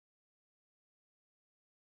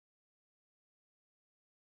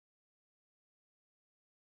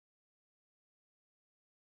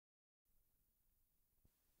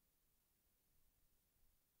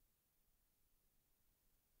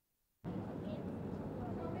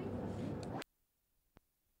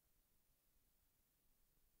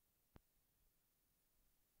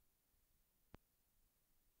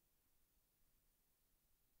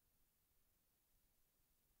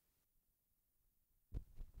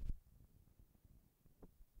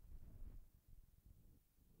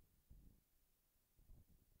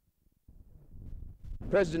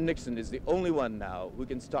President Nixon is the only one now who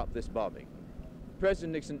can stop this bombing.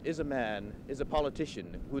 President Nixon is a man, is a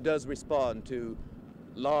politician who does respond to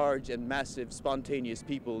large and massive spontaneous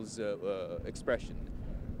people's expression,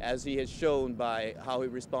 as he has shown by how he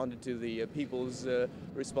responded to the people's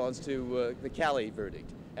response to the KTLA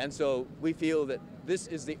verdict. And so we feel that this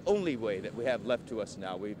is the only way that we have left to us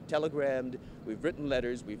now. We've telegrammed, we've written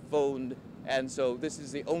letters, we've phoned, and so this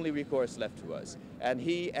is the only recourse left to us. And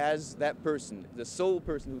he, as that person, the sole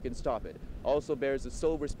person who can stop it, also bears the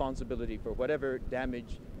sole responsibility for whatever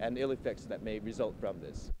damage and ill effects that may result from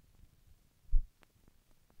this.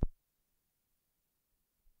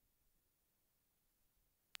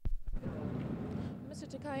 Mr.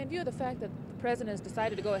 Takai, in view of the fact that the President has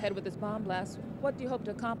decided to go ahead with this bomb blast, what do you hope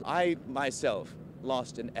to accomplish? I myself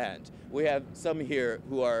lost an aunt. We have some here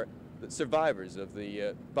who are the survivors of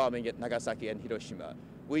the bombing at Nagasaki and Hiroshima.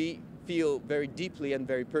 We feel very deeply and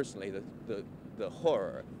very personally the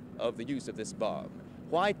horror of the use of this bomb.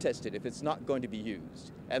 Why test it if it's not going to be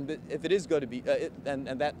used? And if it is going to be, and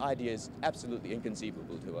that idea is absolutely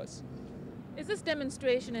inconceivable to us. Is this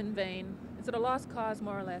demonstration in vain? Is it a lost cause,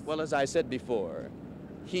 more or less? Well, as I said before,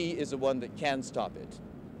 he is the one that can stop it.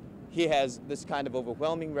 He has this kind of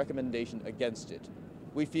overwhelming recommendation against it.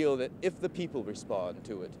 We feel that if the people respond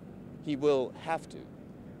to it, he will have to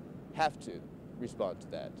respond to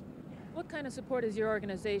that. What kind of support is your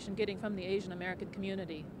organization getting from the Asian American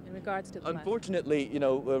community in regards to the blast? Unfortunately, you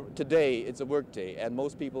know, today it's a work day, and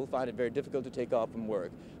most people find it very difficult to take off from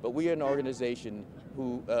work. But we are an organization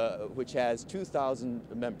which has 2,000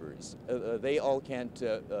 members. They all can't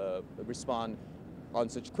respond on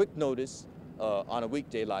such quick notice on a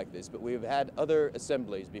weekday like this, but we have had other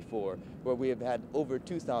assemblies before where we have had over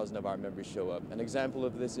 2,000 of our members show up. An example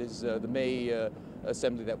of this is the May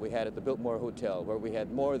assembly that we had at the Biltmore Hotel, where we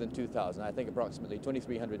had more than 2,000, I think approximately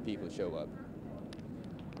 2,300 people show up.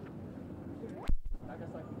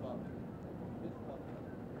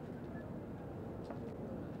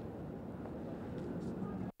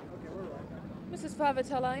 Mrs.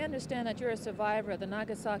 Favitella, I understand that you're a survivor of the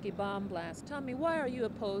Nagasaki bomb blast. Tell me, why are you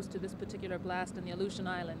opposed to this particular blast in the Aleutian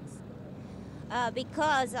Islands?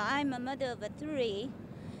 Because I'm a mother of three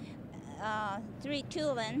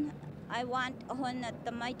children. I want when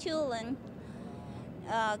my children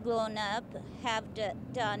grown up have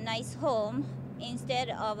the nice home instead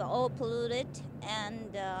of all polluted.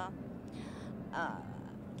 And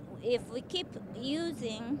if we keep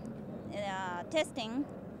using testing,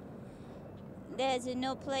 there's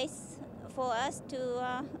no place for us to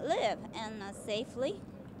live and safely.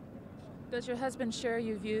 Does your husband share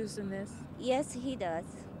your views in this? Yes, he does.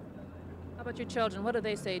 How about your children? What do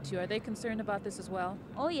they say to you? Are they concerned about this as well?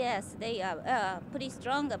 Oh yes, they are pretty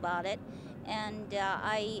strong about it, and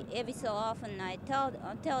every so often I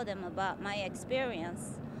tell them about my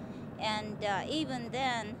experience, and even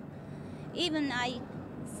then, I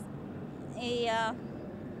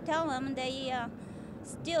tell them they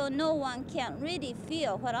still no one can really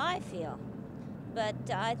feel what I feel, but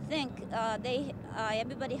I think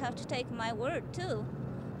everybody have to take my word too,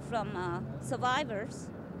 from survivors.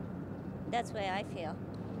 That's the way I feel.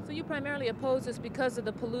 So you primarily oppose this because of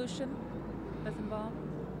the pollution that's involved?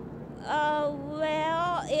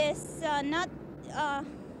 Well, it's not,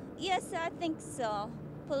 yes, I think so.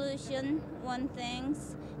 Pollution, one thing,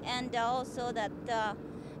 and also that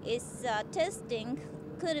it's testing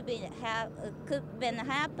could have been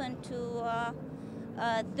happened to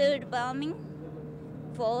third bombing,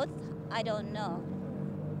 fourth, I don't know.